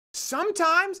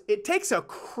sometimes it takes a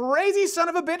crazy son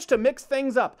of a bitch to mix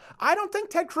things up. I don't think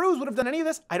Ted Cruz would have done any of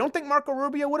this. I don't think Marco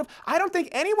Rubio would have. I don't think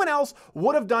anyone else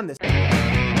would have done this.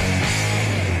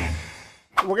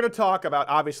 We're going to talk about,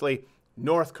 obviously,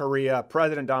 North Korea,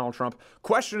 President Donald Trump.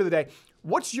 Question of the day,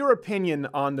 what's your opinion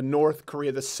on the North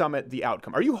Korea, the summit, the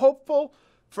outcome? Are you hopeful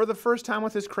for the first time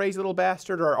with this crazy little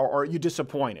bastard, or are you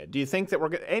disappointed? Do you think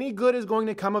that any good is going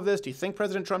to come of this? Do you think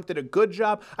President Trump did a good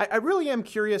job? I really am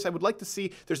curious. I would like to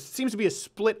see. There seems to be a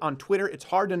split on Twitter. It's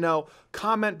hard to know.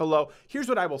 Comment below. Here's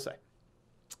what I will say.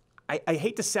 I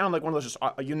hate to sound like one of those,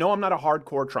 I'm not a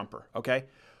hardcore Trumper, okay?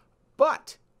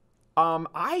 But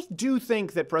I do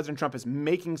think that President Trump is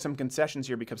making some concessions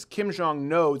here because Kim Jong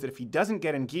knows that if he doesn't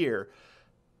get in gear,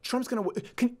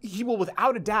 he will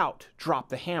without a doubt drop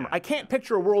the hammer. I can't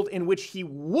picture a world in which he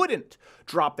wouldn't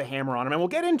drop the hammer on him. And we'll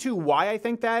get into why I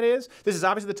think that is. This is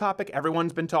obviously the topic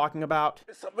everyone's been talking about.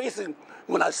 It's amazing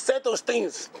when I said those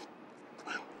things,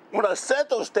 when I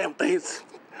said those damn things,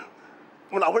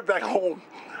 when I went back home,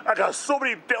 I got so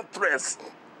many death threats.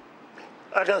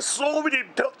 I got so many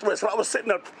death threats. I was sitting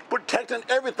there protecting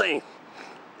everything.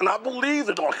 And I believe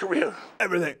in North Korea.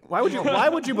 Everything. Why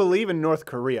would you believe in North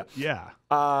Korea? Yeah.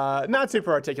 Not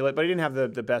super articulate, but he didn't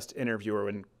have the best interviewer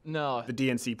when the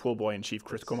DNC pool boy in chief,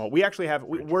 Chris Cuomo. We actually have,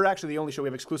 we're actually the only show we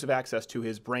have exclusive access to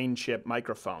his brain chip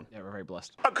microphone. Yeah, we're very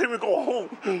blessed. I couldn't even go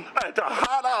home. I had to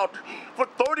hide out for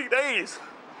 30 days.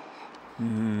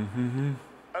 Mm-hmm.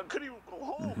 I couldn't even go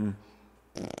home.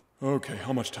 Mm-hmm. Okay,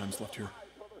 how much time's left here?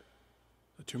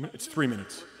 2 minutes? It's 3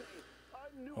 minutes.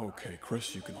 Okay,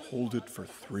 Chris, you can hold it for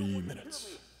 3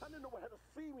 minutes.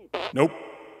 Nope.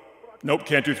 Nope,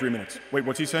 can't do 3 minutes. Wait,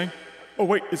 what's he saying? Oh,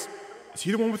 wait, is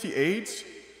he the one with the AIDS?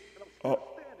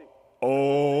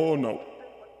 Oh, no.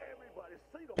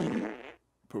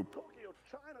 Poop.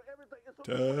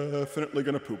 Definitely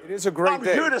gonna poop. It is a great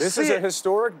day. This is a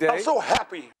historic day. I'm so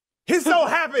happy. He's so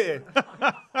happy.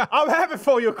 I'm happy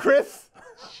for you, Chris.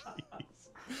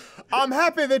 I'm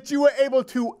happy that you were able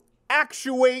to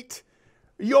actuate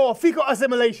your fecal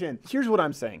assimilation. Here's what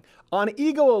I'm saying. On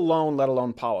ego alone, let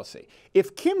alone policy,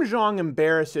 if Kim Jong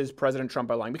embarrasses President Trump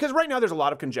by lying, because right now there's a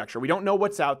lot of conjecture. We don't know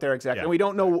what's out there exactly, and we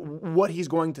don't know what he's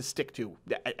going to stick to,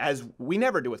 as we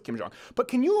never do with Kim Jong. But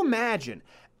can you imagine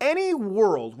any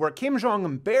world where Kim Jong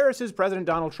embarrasses President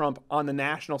Donald Trump on the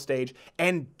national stage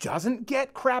and doesn't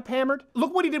get crap hammered?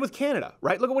 Look what he did with Canada,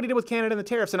 right? Look at what he did with Canada and the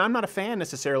tariffs. And I'm not a fan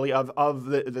necessarily of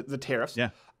the tariffs. Yeah.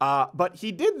 But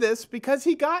he did this because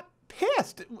he got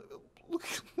pissed. Look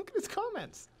at his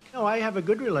comments. No, I have a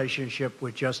good relationship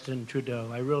with Justin Trudeau.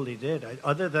 I really did.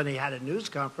 Other than he had a news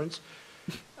conference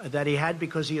that he had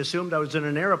because he assumed I was in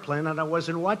an airplane and I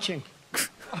wasn't watching.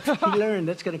 He learned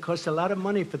that's going to cost a lot of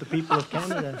money for the people of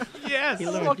Canada. Yes. He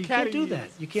learned you can't do that.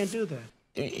 You can't do that.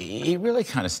 He really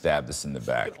kind of stabbed us in the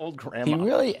back. Old grandma. He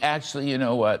really actually, you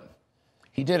know what?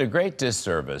 He did a great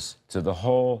disservice to the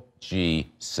whole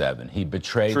G7. He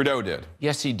betrayed... Trudeau did.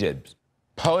 Yes, he did.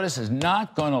 POTUS is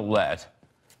not going to let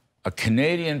a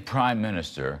Canadian prime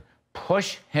minister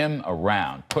push him,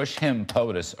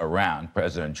 POTUS, around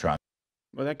President Trump.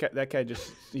 Well, that guy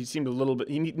just, he seemed a little bit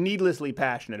needlessly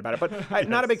passionate about it. But I'm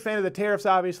not a big fan of the tariffs,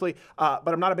 obviously, but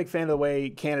I'm not a big fan of the way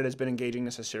Canada's been engaging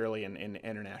necessarily in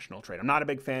international trade. I'm not a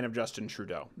big fan of Justin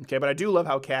Trudeau, okay? But I do love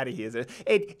how catty he is.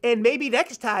 And maybe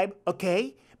next time,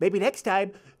 okay? Maybe next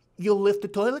time, you'll lift the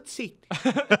toilet seat,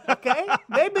 okay?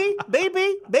 Maybe,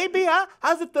 huh?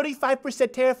 How's the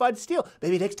 35% tariff on steel?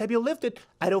 Maybe next time you'll lift it,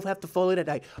 I don't have to fold it at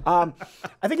night. I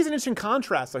think it's an interesting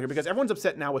contrast, though, here, because everyone's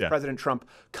upset now with President Trump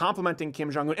complimenting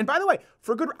Kim Jong-un. And by the way,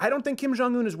 I don't think Kim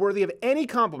Jong-un is worthy of any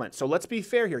compliment, so let's be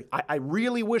fair here. I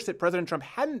really wish that President Trump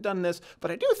hadn't done this, but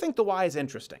I do think the why is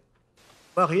interesting.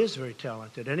 Well, he is very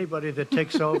talented. Anybody that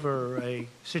takes over a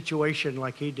situation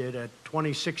like he did at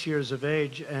 26 years of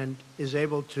age and is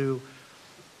able to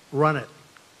run it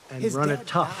and run it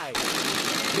tough.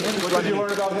 What did you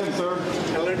learn about him, sir?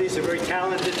 I learned he's a very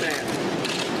talented man.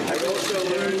 I also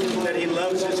learned that he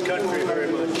loves his country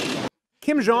very much.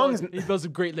 Kim Jong... He builds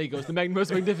great Legos, the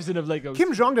most magnificent of Legos.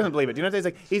 Kim Jong doesn't believe it. Do you know what he's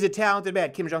like? He's a talented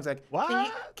man. Kim Jong's like, what?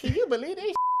 Can you believe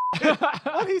it?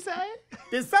 What'd he say?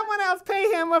 Did someone else pay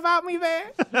him without me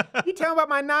there? You tell him about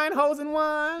my 9 holes in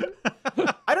one?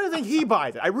 I don't think he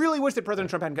buys it. I really wish that President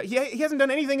Trump hadn't. He hasn't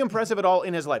done anything impressive at all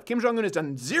in his life. Kim Jong-un has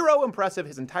done zero impressive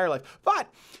his entire life.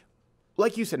 But,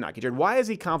 like you said, Naki Jared, why is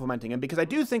he complimenting him? Because I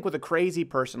do think with a crazy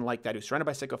person like that who's surrounded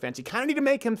by sycophants, you kind of need to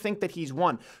make him think that he's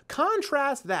won.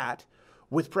 Contrast that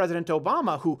with President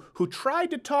Obama, who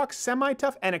tried to talk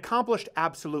semi-tough and accomplished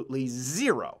absolutely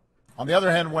zero. On the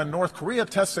other hand, when North Korea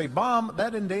tests a bomb,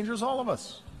 that endangers all of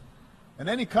us. And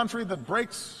any country that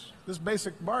breaks this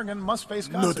basic bargain must face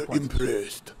consequences. Not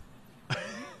impressed.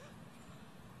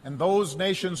 And those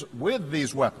nations with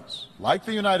these weapons, like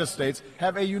the United States,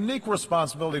 have a unique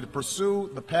responsibility to pursue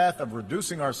the path of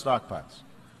reducing our stockpiles.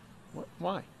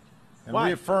 Why? And Why?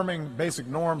 reaffirming basic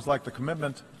norms like the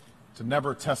commitment to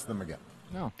never test them again.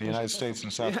 No. The United States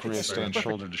and South Korea stand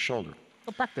shoulder to shoulder,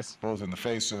 Go practice. both in the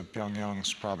face of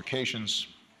Pyongyang's provocations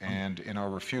and in our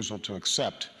refusal to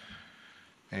accept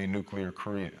a nuclear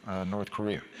North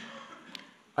Korea.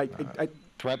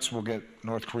 Threats will get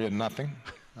North Korea nothing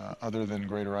other than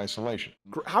greater isolation.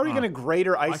 How are you going to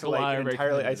greater isolate Lyra and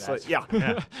entirely recommended that. isolate? Yeah.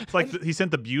 Yeah. It's like he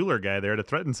sent the Bueller guy there to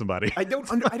threaten somebody. I don't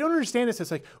understand this.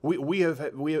 It's like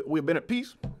we've been at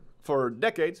peace for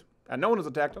decades, and no one has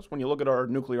attacked us. When you look at our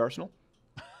nuclear arsenal,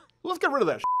 let's get rid of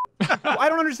that. Well, I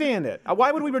don't understand it.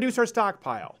 Why would we reduce our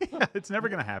stockpile? Yeah, it's never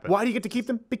going to happen. Why do you get to keep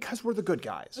them? Because we're the good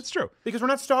guys. That's true. Because we're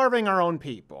not starving our own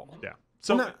people. Yeah.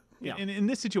 So not- yeah. in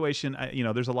this situation,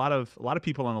 there's a lot of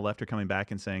people on the left are coming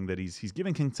back and saying that he's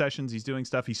giving concessions, he's doing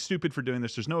stuff, he's stupid for doing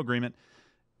this. There's no agreement.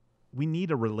 We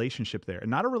need a relationship there, and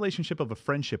not a relationship of a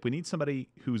friendship. We need somebody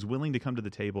who's willing to come to the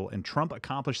table, and Trump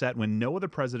accomplished that when no other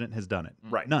president has done it.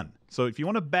 Right. None. So if you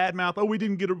want to badmouth, we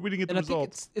didn't get the And I think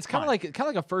results. it's kind of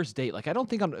like a first date. Like I don't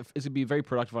think it's gonna be very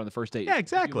productive on the first date. Yeah,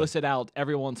 exactly. You listed out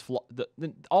everyone's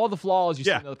all the flaws you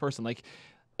see in another person. Like,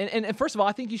 and first of all,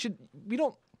 I think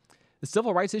the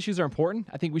civil rights issues are important.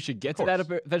 I think we should get to that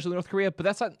eventually in North Korea, but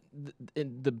that's not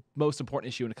the most important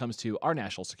issue when it comes to our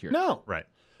national security. No. Right.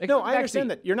 No, I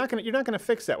understand that. You're not gonna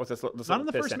fix that with this. Not in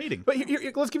the first meeting. But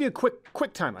let's give you a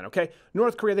quick timeline, okay?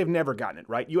 North Korea, they've never gotten it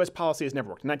right. U.S. policy has never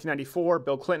worked. In 1994,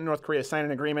 Bill Clinton, North Korea signed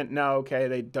an agreement. No, okay,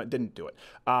 they didn't do it.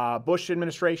 Bush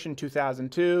administration,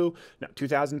 2002. No,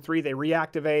 2003, they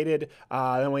reactivated.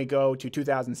 Then we go to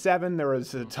 2007. There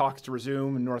was talks to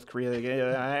resume in North Korea.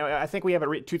 I think we have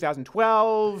it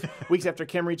 2012. Weeks after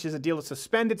Kim reaches a deal to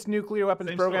suspend its nuclear weapons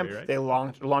Same program, story, right? they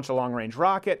launch a long-range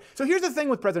rocket. So here's the thing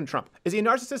with President Trump. Is he a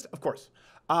narcissist? Of course.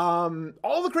 All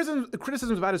the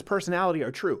criticisms about his personality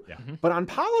are true. Yeah. But on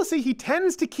policy, he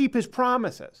tends to keep his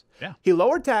promises. Yeah. He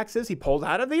lowered taxes. He pulled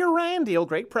out of the Iran deal.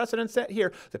 Great precedent set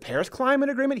here. The Paris Climate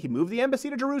Agreement. He moved the embassy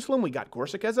to Jerusalem. We got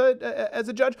Gorsuch as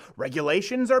a judge.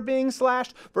 Regulations are being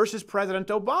slashed versus President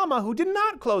Obama, who did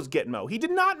not close Gitmo. He did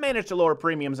not manage to lower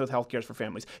premiums with health care for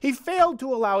families. He failed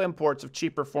to allow imports of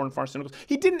cheaper foreign pharmaceuticals.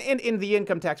 He didn't end the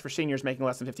income tax for seniors making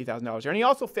less than $50,000 a year. And he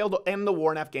also failed to end the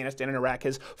war in Afghanistan and Iraq.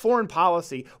 His foreign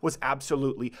policy was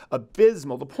absolutely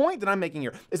abysmal. The point that I'm making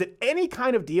here is that any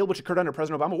kind of deal which occurred under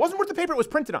President Obama wasn't worth the paper it was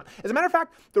printed on. As a matter of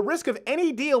fact, the risk of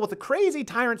any deal with a crazy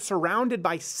tyrant surrounded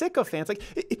by sycophants,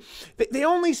 they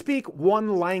only speak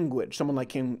one language, someone like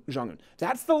Kim Jong-un.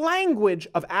 That's the language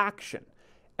of action.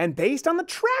 And based on the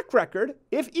track record,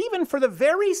 if even for the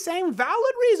very same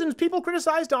valid reasons people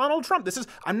criticize Donald Trump,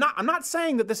 I'm not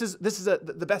saying that this is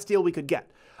the best deal we could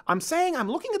get. I'm saying I'm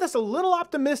looking at this a little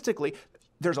optimistically.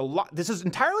 There's a lot. This is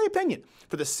entirely opinion.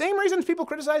 For the same reasons people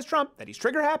criticize Trump, that he's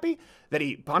trigger happy, that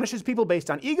he punishes people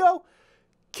based on ego,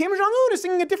 Kim Jong-un is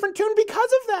singing a different tune because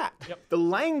of that. Yep. The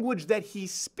language that he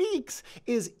speaks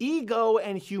is ego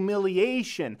and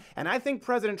humiliation. And I think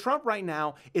President Trump right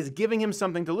now is giving him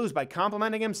something to lose by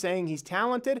complimenting him, saying he's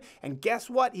talented. And guess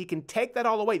what? He can take that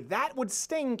all away. That would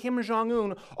sting Kim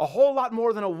Jong-un a whole lot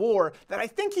more than a war that I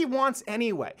think he wants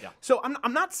anyway. Yeah. So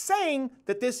I'm not saying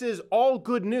that this is all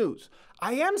good news.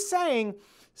 I am saying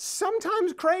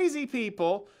sometimes crazy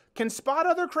people can spot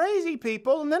other crazy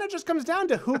people, and then it just comes down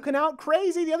to who can out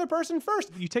crazy the other person first.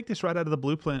 You take this right out of the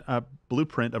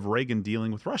blueprint of Reagan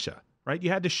dealing with Russia, right? You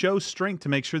had to show strength to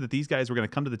make sure that these guys were going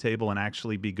to come to the table and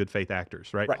actually be good faith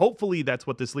actors, right? Hopefully that's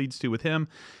what this leads to with him.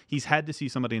 He's had to see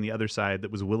somebody on the other side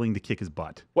that was willing to kick his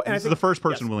butt. Well, and this is the first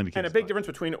person willing to kick his butt. And a big difference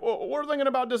between, we're thinking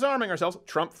about disarming ourselves.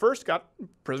 Trump first got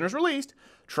prisoners released.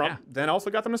 Trump then also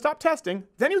got them to stop testing.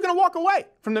 Then he was going to walk away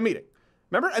from the meeting.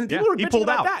 Remember? And people were bitching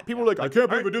about that. People were like, I can't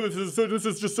believe we do this. This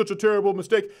is just such a terrible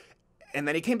mistake. And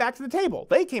then he came back to the table.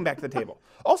 They came back to the table.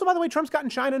 Also, by the way, Trump's gotten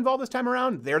China involved this time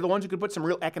around. They're the ones who could put some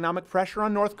real economic pressure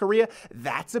on North Korea.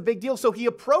 That's a big deal. So he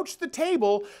approached the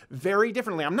table very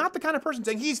differently. I'm not the kind of person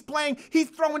saying he's throwing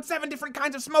 7 different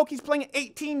kinds of smoke. He's playing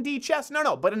 18D chess.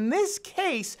 No. But in this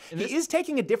case, he is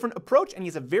taking a different approach, and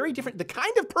he's a very different, the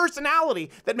kind of personality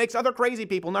that makes other crazy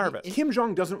people nervous. Kim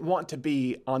Jong doesn't want to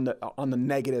be on the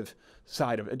negative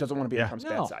side of it. Doesn't want to be on Trump's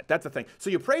bad side. That's the thing. So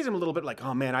you praise him a little bit, like,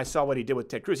 oh man, I saw what he did with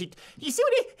Ted Cruz. You see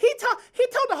what he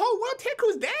told the whole world Ted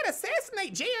Cruz dad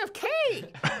assassinate JFK.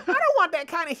 I don't want that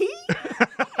kind of heat.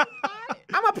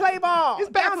 I'm a play ball. It's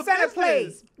bad for center business.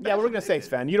 plays. Yeah, we're gonna say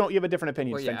Sven. You have a different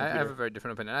opinion. Well, Sven, yeah, I have a very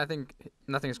different opinion. I think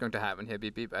nothing is going to happen here,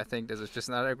 beep beep. I think this is just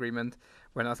another agreement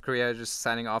where North Korea is just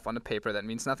signing off on a paper that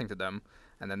means nothing to them,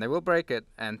 and then they will break it,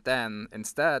 and then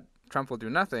instead Trump will do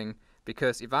nothing.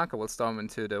 because Ivanka will storm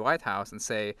into the White House and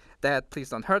say, "Dad, please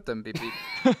don't hurt them, beep beep."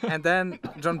 And then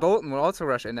John Bolton will also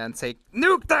rush in and say,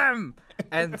 "Nuke them!"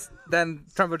 And then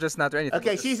Trump will just not do anything.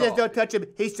 Okay, she says don't touch him.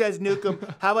 He says nuke him.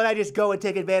 How about I just go and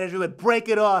take advantage of it, break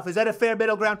it off? Is that a fair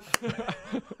middle ground?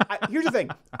 Here's the thing.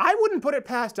 I wouldn't put it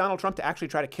past Donald Trump to actually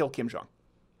try to kill Kim Jong.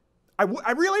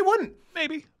 I really wouldn't.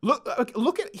 Maybe.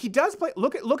 Look at he does play.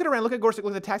 Look at Iran. Look at Gorsuch.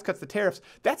 Look at the tax cuts, the tariffs.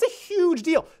 That's a huge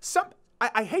deal.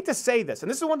 I hate to say this,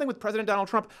 and this is one thing with President Donald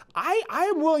Trump. I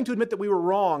am willing to admit that we were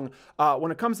wrong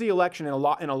when it comes to the election in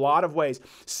a lot of ways.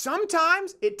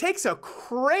 Sometimes it takes a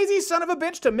crazy son of a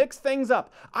bitch to mix things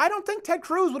up. I don't think Ted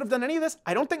Cruz would have done any of this.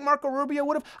 I don't think Marco Rubio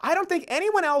would have. I don't think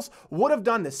anyone else would have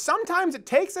done this. Sometimes it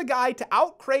takes a guy to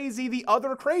out crazy the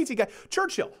other crazy guy.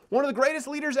 Churchill, one of the greatest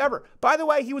leaders ever. By the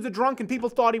way, he was a drunk and people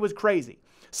thought he was crazy.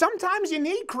 Sometimes you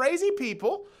need crazy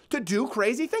people to do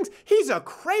crazy things. He's a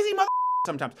crazy mother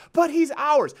sometimes, but he's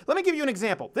ours. Let me give you an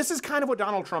example. This is kind of what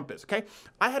Donald Trump is, okay?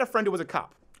 I had a friend who was a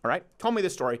cop, all right? Told me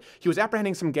this story. He was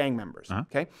apprehending some gang members,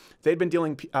 okay? They'd been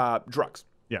dealing drugs.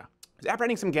 Yeah. He was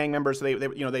apprehending some gang members, so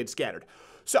they'd scattered.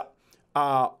 So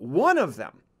one of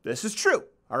them, this is true,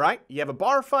 all right? You have a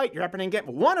bar fight, you're apprehending gang,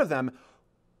 one of them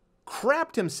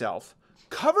crapped himself,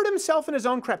 covered himself in his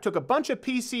own crap, took a bunch of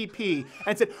PCP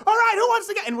and said, "All right, who wants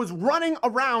to get?" and was running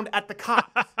around at the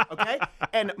cops, okay?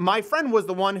 And my friend was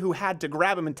the one who had to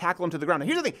grab him and tackle him to the ground. Now,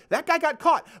 here's the thing. That guy got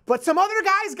caught, but some other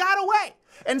guys got away.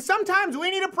 And sometimes we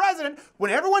need a president,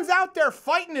 when everyone's out there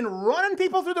fighting and running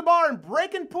people through the bar and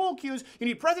breaking pool cues, you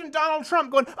need President Donald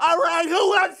Trump going, "All right, who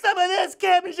wants some of this,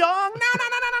 Kim Jong?"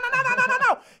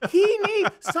 No. He needs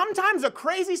sometimes a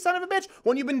crazy son of a bitch.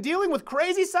 When you've been dealing with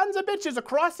crazy sons of bitches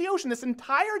across the ocean this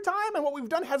entire time and what we've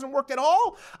done hasn't worked at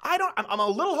all, I'm a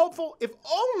little hopeful, if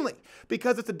only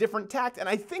because it's a different tact. And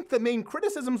I think the main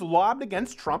criticisms lobbed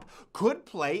against Trump could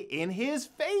play in his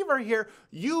favor here.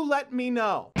 You let me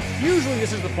know. Usually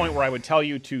this is the point where I would tell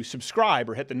you to subscribe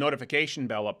or hit the notification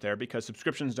bell up there because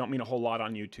subscriptions don't mean a whole lot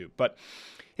on YouTube. But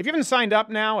if you haven't signed up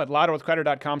now at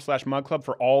louderwithcrowder.com/mugclub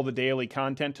for all the daily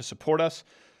content to support us,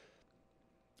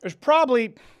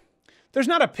 there's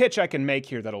not a pitch I can make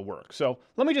here that'll work. So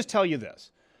let me just tell you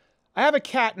this. I have a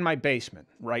cat in my basement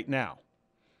right now.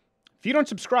 If you don't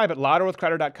subscribe at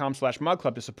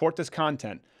louderwithcrowder.com/mugclub to support this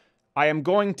content, I am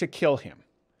going to kill him.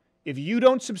 If you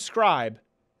don't subscribe,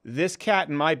 this cat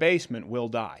in my basement will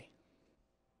die.